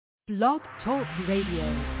Blog Talk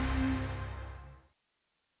Radio.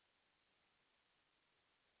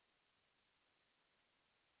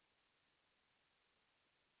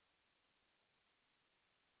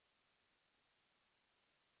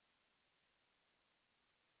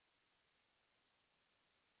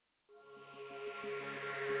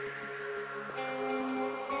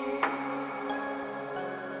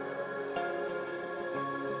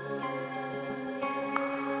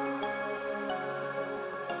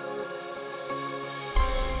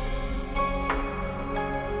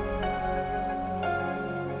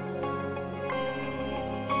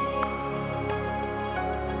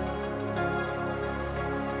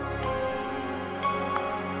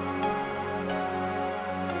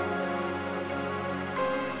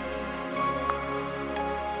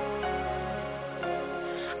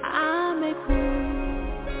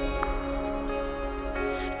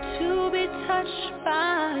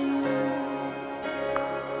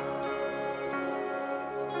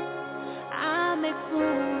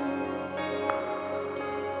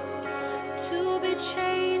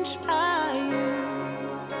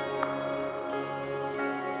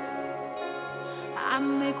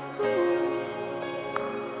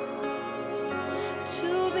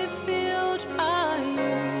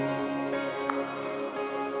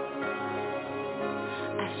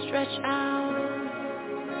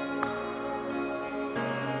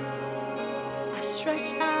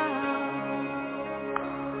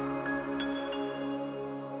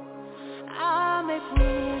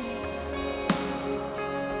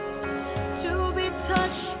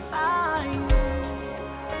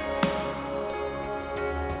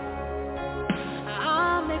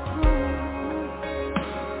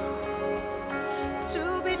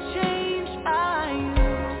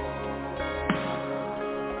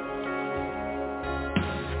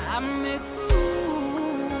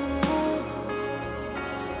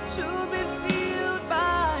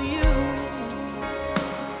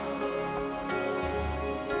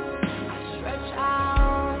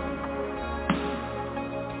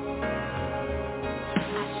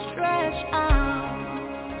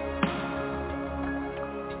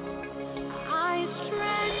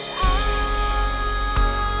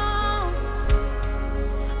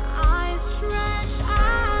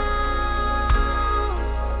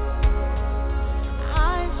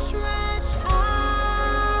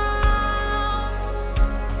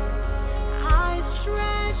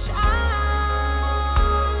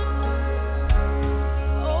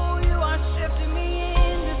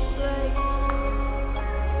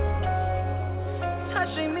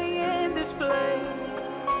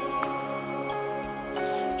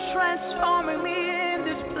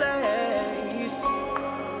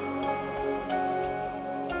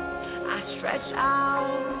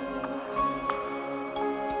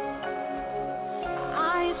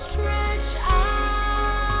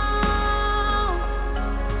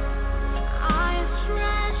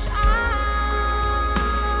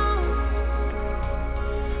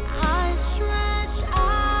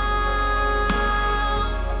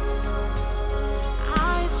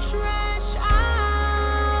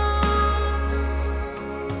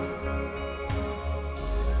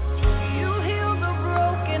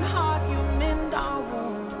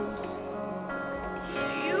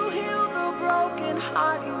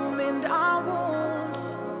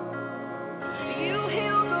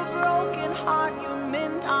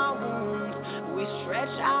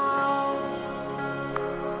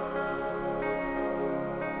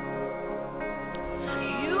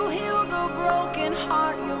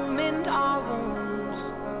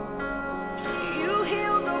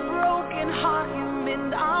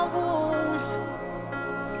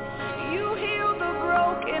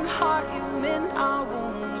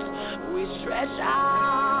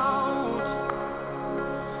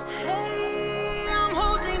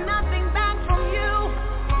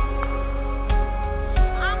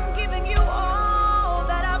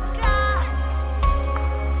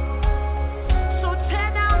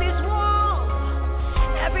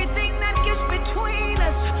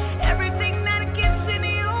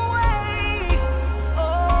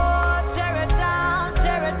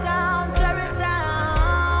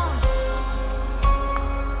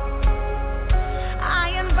 I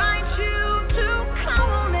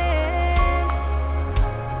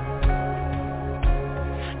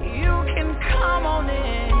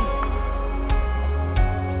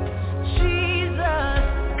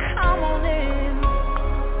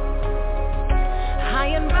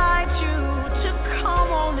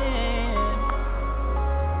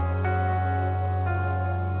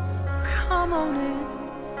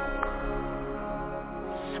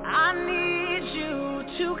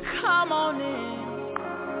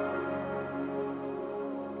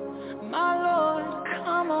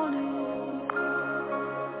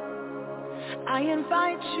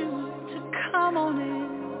invite you to come on in.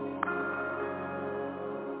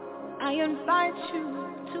 I invite you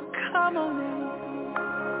to come on in.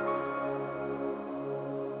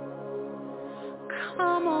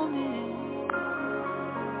 Come on in.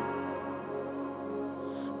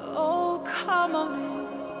 Oh, come on in.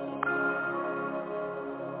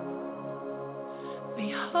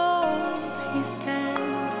 Behold, he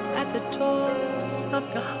stands at the doors of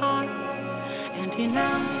your heart, and he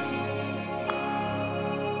knocks.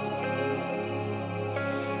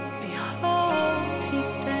 Behold, he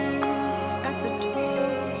stands at the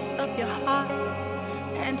doors of your heart,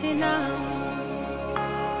 and he knocks.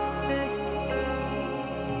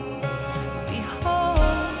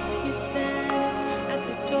 Behold, he stands at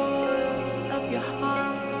the doors of your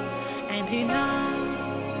heart, and he knocks.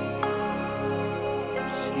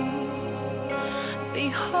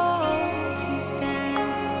 Behold, he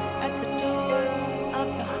stands at the door of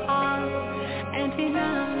your heart, and he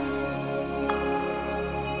knocks.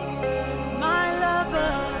 My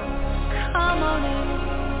lover, come on in.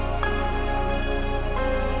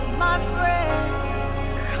 My friend,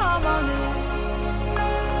 come on in.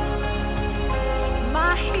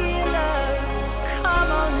 My healer,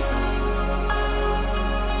 come on in.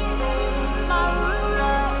 My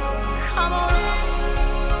ruler, come on in.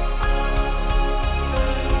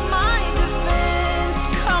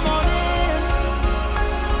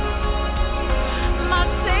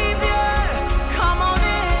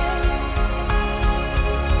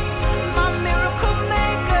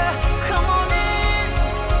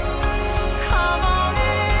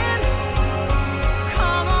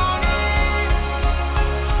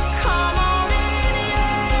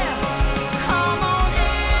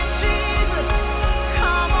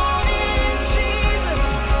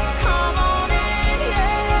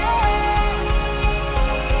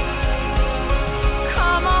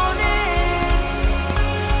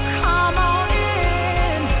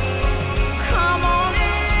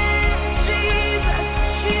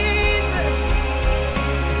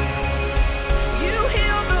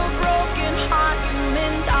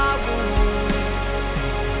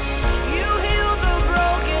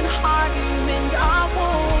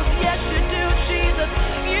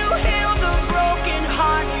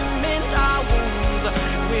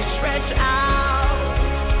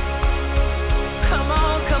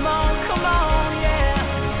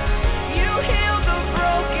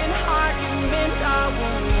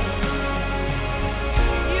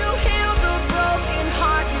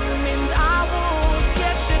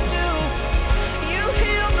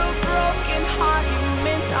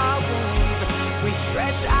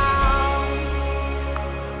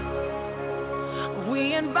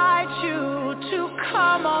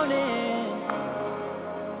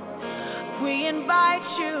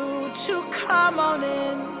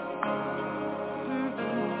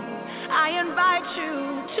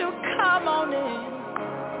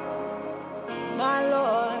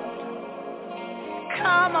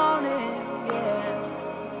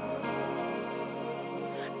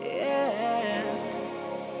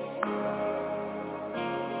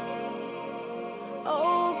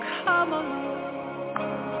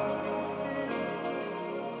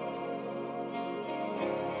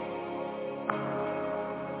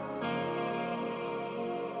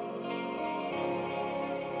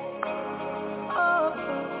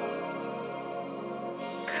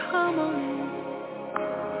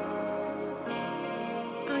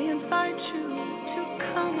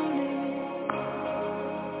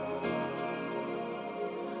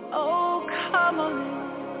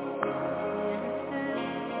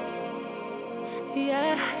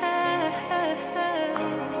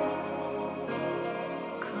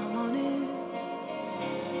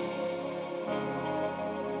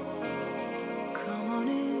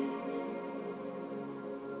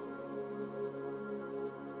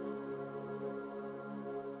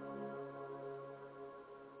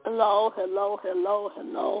 Hello, hello, hello,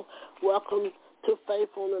 hello. Welcome to Faith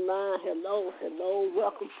on the Line. Hello, hello.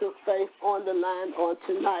 Welcome to Faith on the Line on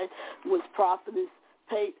tonight with Prophetess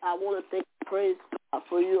Pate. I want to thank and praise God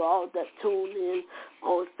for you all that tuned in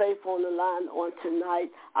on Faith on the Line on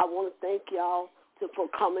tonight. I want to thank y'all for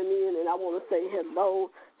coming in, and I want to say hello,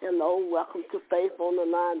 hello. Welcome to Faith on the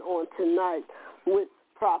Line on tonight with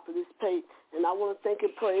Prophetess Pate. And I want to thank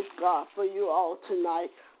and praise God for you all tonight.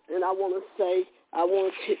 And I want to say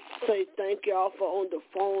thank y'all for on the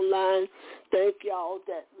phone line. Thank y'all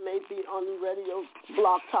that may be on the radio,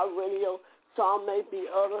 Blog Talk Radio. Some may be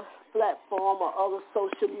other platform or other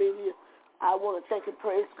social media. I want to thank and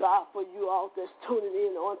praise God for you all that's tuning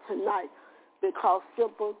in on tonight, because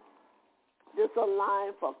This is a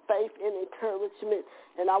line for faith and encouragement.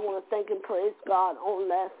 And I want to thank and praise God on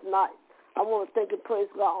last night. I want to thank and praise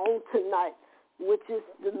God on tonight, which is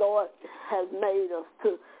the Lord has made us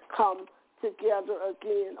to come together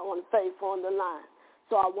again on Faith on the Line.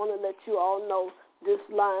 So I want to let you all know this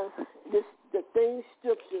line, the theme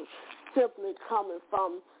scripture simply coming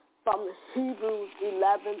from Hebrews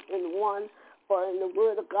 11:1. For in the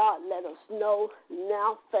Word of God, let us know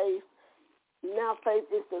now faith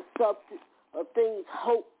is the substance of things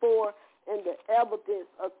hoped for and the evidence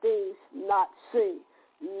of things not seen.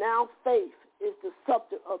 Now faith is the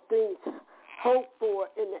subject of things hoped for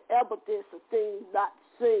and the evidence of things not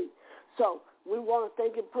seen. So we want to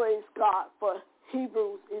thank and praise God for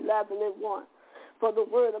Hebrews 11:1. For the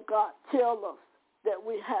Word of God tells us that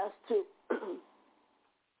we have to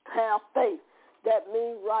have faith. That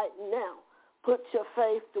means right now. Put your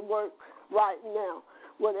faith to work right now.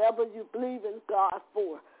 Whatever you believe in God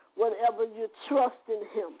for, whatever you trust in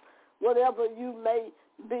Him, whatever you may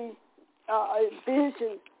be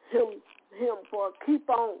envision Him for, keep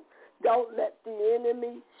on. Don't let the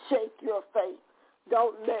enemy shake your faith.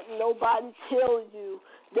 Don't let nobody tell you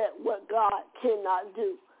that what God cannot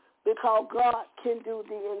do, because God can do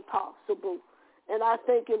the impossible. And I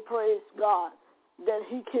thank and praise God that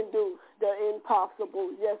He can do the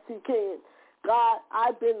impossible. Yes, He can. God,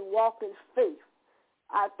 I've been walking faith.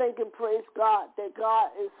 I thank and praise God that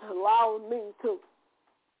God is allowing me to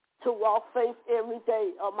walk faith every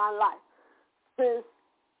day of my life. Since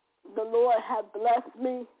the Lord had blessed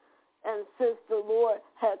me and since the Lord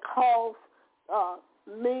had caused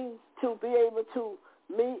me to be able to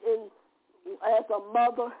as a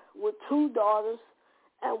mother with 2 daughters,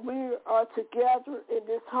 and we are together in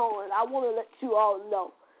this home. And I want to let you all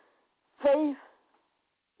know, faith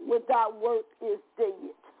without work is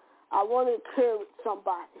dead. I want to encourage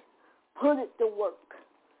somebody. Put it to work.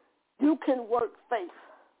 You can work faith.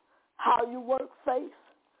 How you work faith?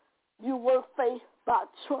 You work faith by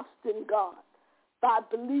trusting God, by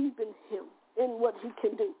believing Him in what He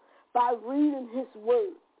can do, by reading His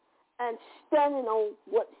Word and standing on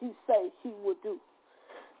what He say He will do.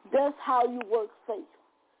 That's how you work faith.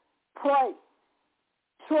 Pray,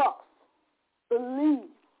 trust, believe,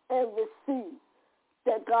 and receive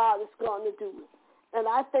that God is going to do it. And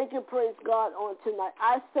I thank and praise God on tonight.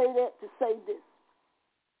 I say that to say this.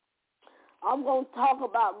 I'm going to talk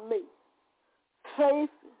about me. Faith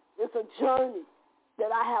is a journey that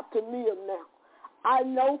I have to live now. I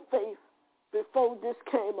know faith before this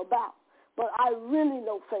came about, but I really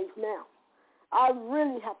know faith now. I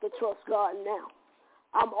really have to trust God now.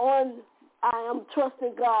 I am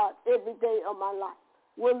trusting God every day of my life.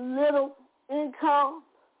 With little income,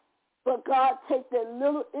 but God take that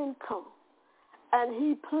little income and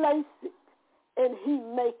He place it and He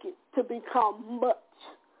make it to become much.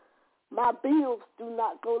 My bills do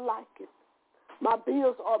not go like it. My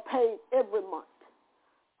bills are paid every month.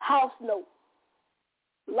 House note,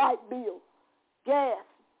 light bill, gas,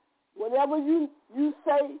 whatever you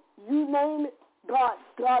say, you name it,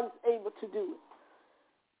 God is able to do it.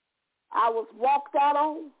 I was walked out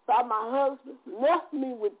on by my husband, left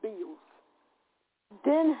me with bills,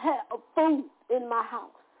 didn't have food in my house,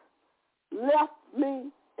 left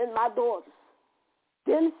me and my daughters.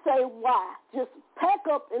 Didn't say why, just pack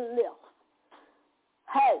up and left.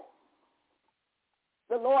 Hey,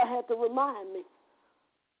 the Lord had to remind me,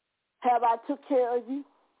 have I took care of you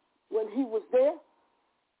when He was there?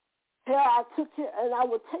 Have I took care, and I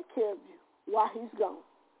will take care of you while He's gone.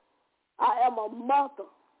 I am a mother,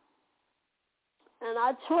 and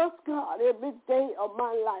I trust God every day of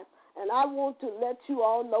my life. And I want to let you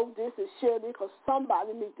all know this and share this because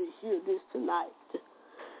somebody needs to hear this tonight.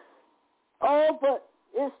 Oh, but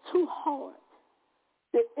it's too hard.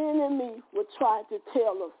 The enemy will try to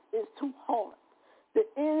tell us it's too hard. The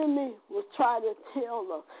enemy will try to tell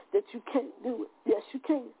us that you can't do it. Yes, you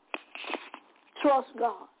can. Trust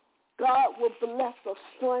God. God will bless a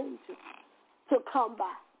stranger to come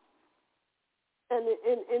by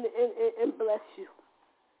and bless you.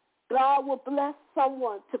 God will bless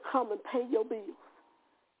someone to come and pay your bills.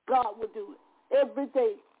 God will do it. Every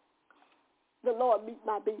day, the Lord meet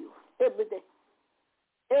my bills. Every day.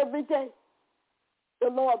 Every day, the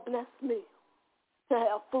Lord bless me to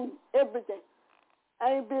have food. Every day.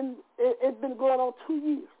 It's been going on 2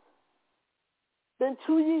 years. Been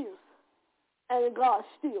 2 years. And God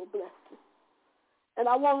still blessing. And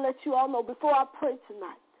I want to let you all know, before I pray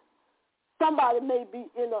tonight, somebody may be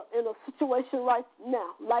in a situation right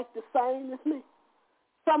now, like the same as me.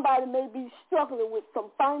 Somebody may be struggling with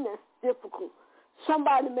some finance difficulty.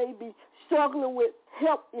 Somebody may be struggling with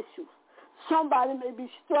health issues. Somebody may be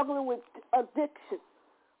struggling with addiction.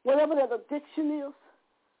 whatever that addiction is,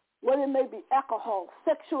 whether it may be alcohol,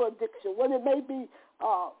 sexual addiction, whether it may be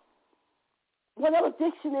whatever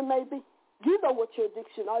addiction it may be. You know what your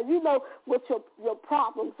addiction are. You know what your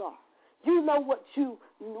problems are. You know what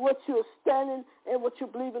you're standing and what you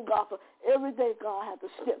believe in God for. Every day God has to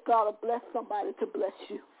step. God will bless somebody to bless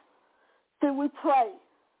you. See, we pray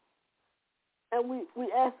and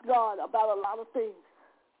we ask God about a lot of things.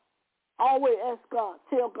 Always ask God.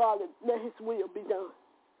 Tell God that let his will be done.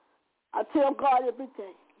 I tell God every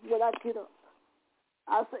day when I get up,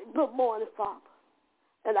 I say, good morning, Father.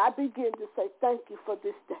 And I begin to say, thank you for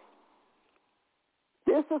this day.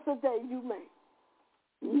 This is the day you made.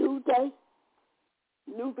 New day,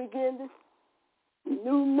 new beginnings,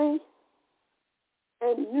 new me,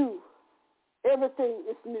 and new. Everything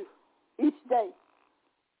is new. Each day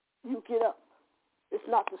you get up, it's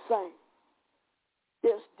not the same.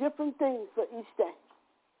 There's different things for each day.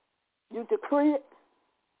 You decree it,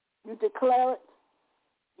 you declare it,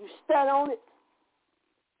 you stand on it,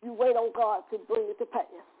 you wait on God to bring it to pass.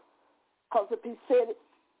 Because if he said it,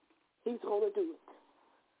 he's going to do it.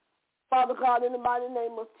 Father God, in the mighty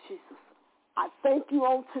name of Jesus, I thank you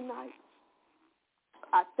on tonight.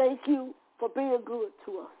 I thank you for being good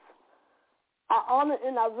to us. I honor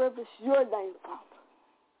and I reverence your name, Father,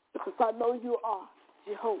 because I know you are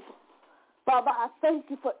Jehovah. Father, I thank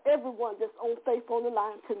you for everyone that's on Faith on the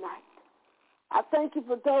Line tonight. I thank you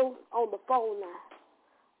for those on the phone line.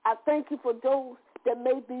 I thank you for those that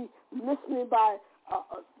may be listening by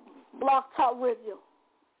Blog Talk Radio.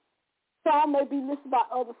 Some may be listening by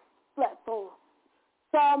other platforms.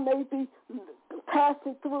 Some may be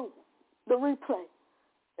passing through the replay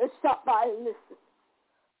and stop by and listen.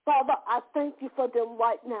 Father, I thank you for them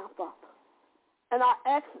right now, Father. And I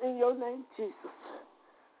ask in your name, Jesus,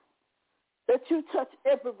 that you touch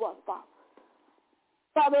everyone, Father.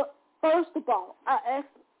 Father, first of all, I ask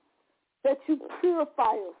that you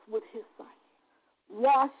purify us with his sight.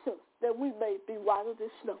 Wash us that we may be whiter than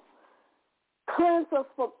snow. Cleanse us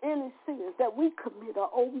from any sins that we commit or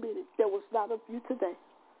omitted that was not of you today.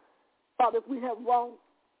 Father, if we have wronged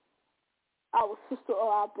our sister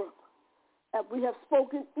or our brother, if we have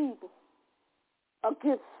spoken evil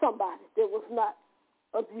against somebody that was not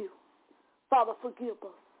of you, Father, forgive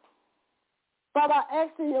us. Father, I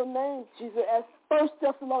ask in your name, Jesus, as 1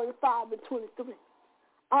 Thessalonians 5:23,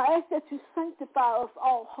 I ask that you sanctify us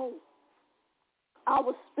all whole,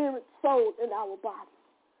 our spirit, soul, and our body,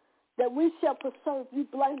 that we shall preserve you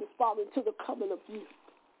blameless, Father, until the coming of you.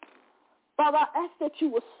 Father, I ask that you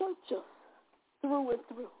will search us through and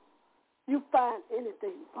through. You find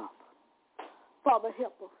anything, Father. Father,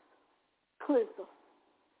 help us. Cleanse us.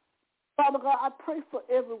 Father God, I pray for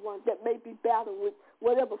everyone that may be battling with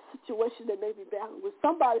whatever situation they may be battling with.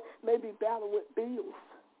 Somebody may be battling with bills.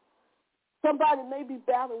 Somebody may be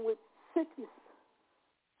battling with sickness.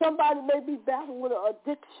 Somebody may be battling with an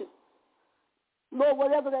addiction. Lord,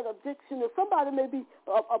 whatever that addiction is. Somebody may be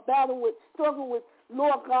battling with, struggling with,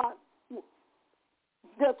 Lord God,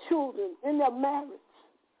 their children, in their marriage.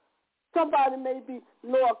 Somebody may be,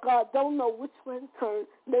 Lord God, don't know which way to turn.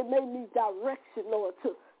 They may need direction, Lord,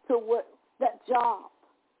 to what that job,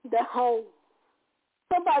 that home.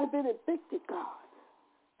 Somebody been evicted, God,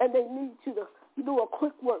 and they need you to do a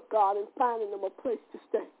quick work, God, in finding them a place to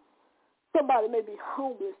stay. Somebody may be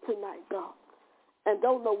homeless tonight, God, and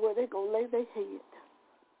don't know where they're going to lay their head.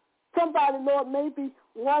 Somebody, Lord, may be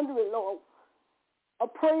wondering, Lord, or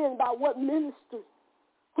praying about what ministry,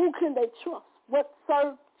 who can they trust, what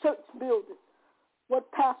church building,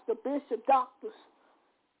 what pastor, bishop, doctors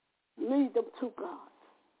lead them to, God.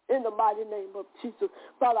 In the mighty name of Jesus.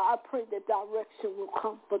 Father, I pray that direction will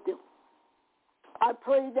come for them. I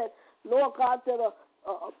pray that, Lord God,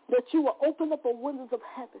 that you will open up the windows of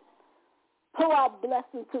heaven. Pour out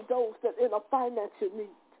blessings to those that are in a financial need.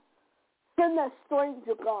 Send that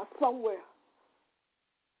stranger, God, somewhere.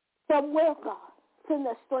 Somewhere, God. Send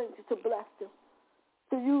that stranger to bless them,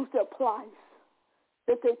 to use their plies,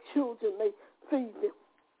 that their children may feed them.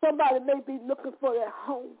 Somebody may be looking for their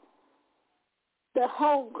home. Their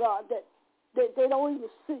home, God, that they don't even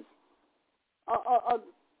see,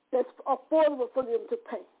 that's affordable for them to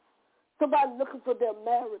pay. Somebody looking for their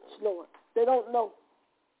marriage, Lord. They don't know.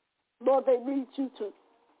 Lord, they need you to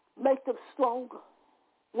make them stronger,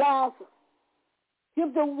 wiser.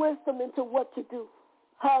 Give them wisdom into what to do.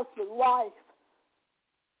 Husband, wife.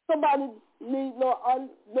 Somebody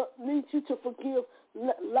needs you to forgive.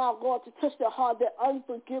 Allow God to touch their heart that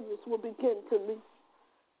unforgiveness will begin to leave.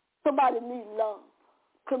 Somebody needs love,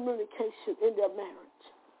 communication in their marriage.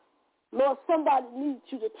 Lord, somebody needs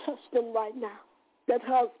you to touch them right now. That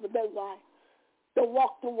husband, that wife, that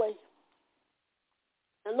walked away.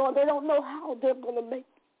 And, Lord, they don't know how they're going to make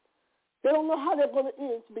it. They don't know how they're going to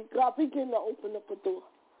end. God, begin to open up a door.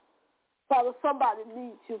 Father, somebody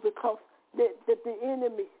needs you because that the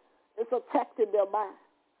enemy is attacking their mind.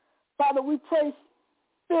 Father, we pray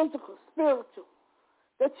physical, spiritual,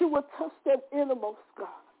 that you will touch their innermost, God.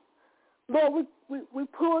 Lord, we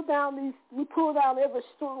pull down every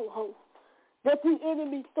stronghold that the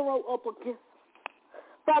enemy throw up against us.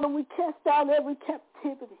 Father, we cast down every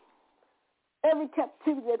captivity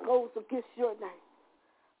that goes against your name.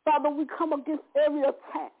 Father, we come against every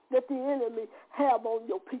attack that the enemy have on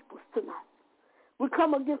your people tonight. We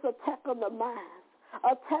come against attack on the minds,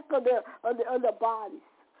 attack on their bodies,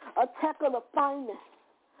 attack on the finances,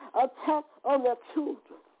 attack on their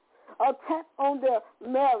children, attack on their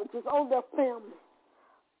marriages, on their families.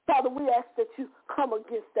 Father, we ask that you come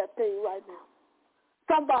against that thing right now.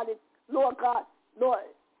 Somebody, Lord God, Lord,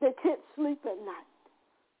 they can't sleep at night,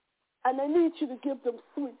 and they need you to give them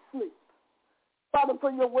sweet sleep. Father,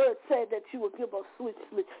 for your word said that you will give us sweet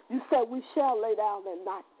sleep. You said we shall lay down at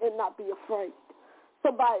night and not be afraid.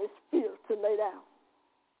 Somebody is feared to lay down.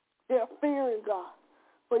 They're fearing God.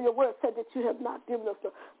 For your word said that you have not given us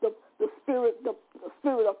the spirit of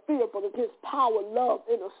fear, but against power, love,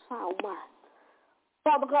 and a sound mind.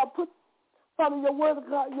 Father God, Father, your word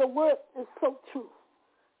is so true.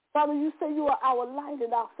 Father, you say you are our light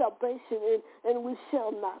and our salvation, and we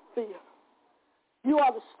shall not fear. You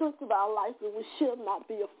are the strength of our life, and we shall not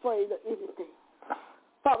be afraid of anything.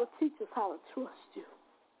 Father, teach us how to trust you.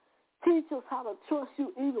 Teach us how to trust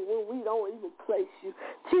you even when we don't even place you.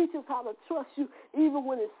 Teach us how to trust you even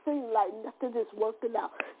when it seems like nothing is working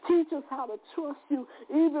out. Teach us how to trust you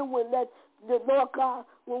even when Lord God,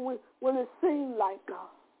 when it seems like, God,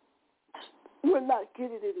 we're not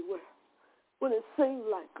getting anywhere. When it seems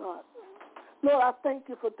like, God, Lord, I thank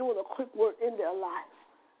you for doing a quick work in their lives.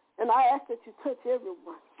 And I ask that you touch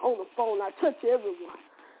everyone on the phone. I touch everyone.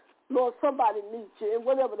 Lord, somebody needs you, and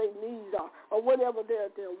whatever they need are, or whatever their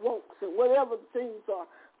wants, and whatever things are,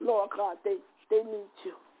 Lord God, they need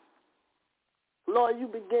you. Lord, you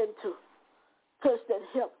begin to touch that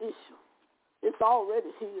health issue. It's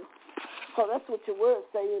already healed. So that's what your word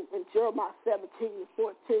say in Jeremiah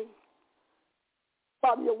 17:14.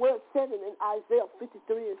 Father, your word said it in Isaiah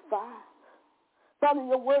 53:5. Father,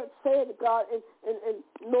 your word said, God, in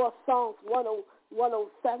Lord Psalms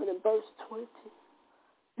 107 and verse 20.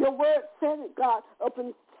 Your word said it, God, up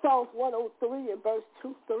in Psalms 103 and verse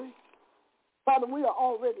 2-3. Father, we are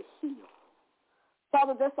already healed.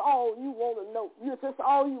 Father, that's all you want to know. That's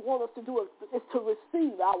all you want us to do is to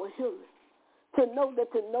receive our healing. To know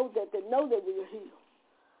that we are healed.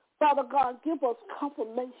 Father God, give us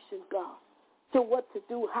confirmation, God, to what to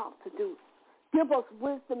do, how to do it. Give us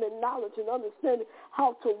wisdom and knowledge and understanding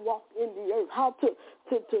how to walk in the earth, how to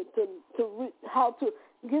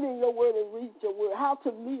get in your word and read your word, how to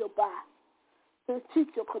live by, to teach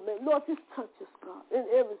your command. Lord, just touch us, God, in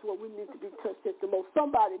areas where we need to be touched at the most.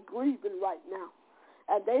 Somebody grieving right now,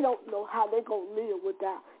 and they don't know how they're going to live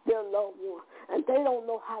without their loved one, and they don't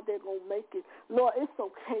know how they're going to make it. Lord, it's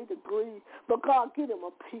okay to grieve, but God, give them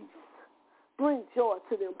a peace. Bring joy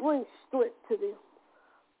to them. Bring strength to them.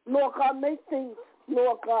 Lord God, make things,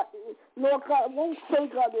 Lord God, I won't say,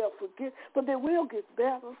 God, they'll forget, but they will get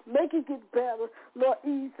better. Make it get better. Lord,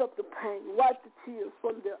 ease up the pain. Wipe the tears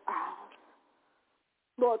from their eyes.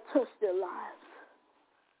 Lord, touch their lives.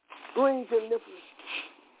 Bring deliverance.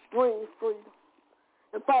 Bring freedom.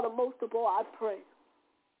 And Father, most of all, I pray,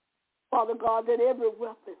 Father God, that every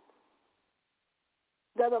weapon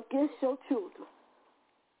that against your children,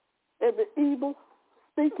 every evil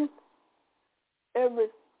speaking, everything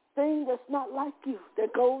that's not like you,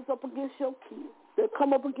 that goes up against your kids, that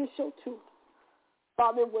come up against your children,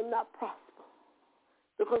 Father, it will not prosper.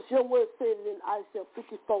 Because your word said in Isaiah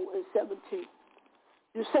 54:17,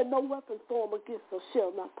 you said no weapon formed against us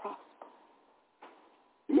shall not prosper.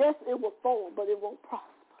 Yes, it will form, but it won't prosper.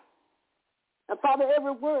 And Father,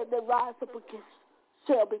 every word that rises up against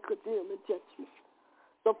shall be condemned in judgment.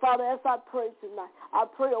 So, Father, as I pray tonight, I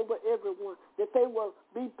pray over everyone that they will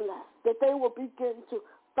be blessed, that they will begin to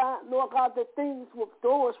find, Lord God, that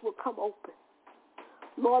doors will come open.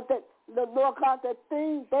 Lord, that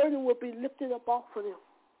burden will be lifted up off of them.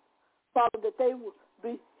 Father, that they will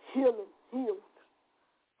be healed.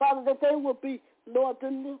 Father, that they will be, Lord,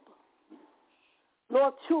 delivered.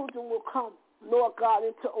 Lord, children will come, Lord God,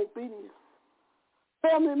 into obedience.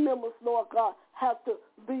 Family members, Lord God, have to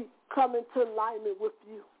come into alignment with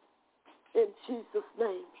you. In Jesus'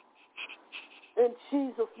 name. In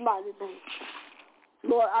Jesus' mighty name.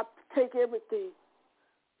 Lord, I take everything.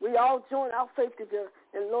 We all join our faith together.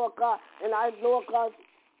 And Lord God, Lord God,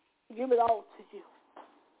 give it all to you.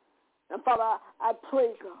 And Father, I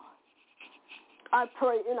pray, God. I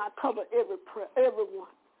pray and I cover every prayer,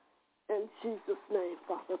 everyone. In Jesus' name,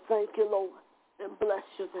 Father. Thank you, Lord, and bless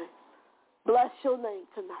your name. Bless your name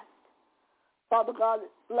tonight. Father God,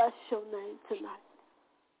 bless your name tonight.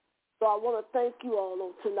 So I want to thank you all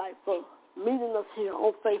on tonight for meeting us here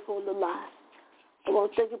on Faith on the Line. I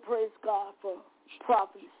want to thank and praise God for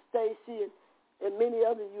Prophetess Stacy and many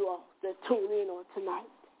other you all that tune in on tonight.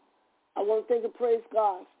 I want to thank and praise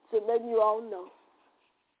God to letting you all know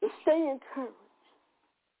to stay encouraged.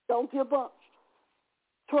 Don't give up.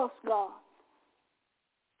 Trust God.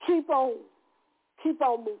 Keep on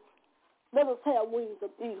moving. Let us have wings of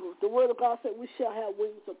eagles. The word of God said we shall have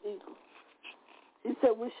wings of eagles. He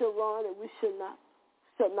said we shall run and we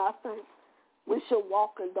shall not faint. We shall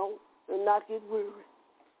walk and not get weary.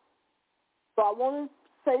 So I want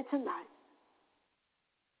to say tonight,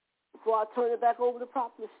 before I turn it back over to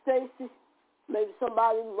Prophetess Stacy, maybe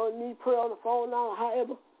somebody will need prayer on the phone now or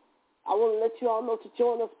however, I want to let you all know to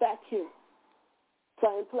join us back here.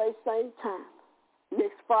 Same place, same time.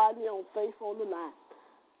 Next Friday on Faith on the Line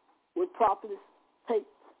with Prophetess Pate.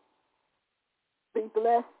 Be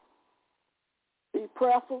blessed, be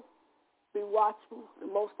prayerful, be watchful,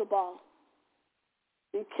 and most of all,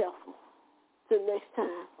 be careful. Till next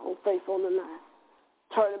time on Faith on the Line.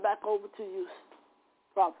 Turn it back over to you,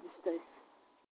 Prophetess Stacy.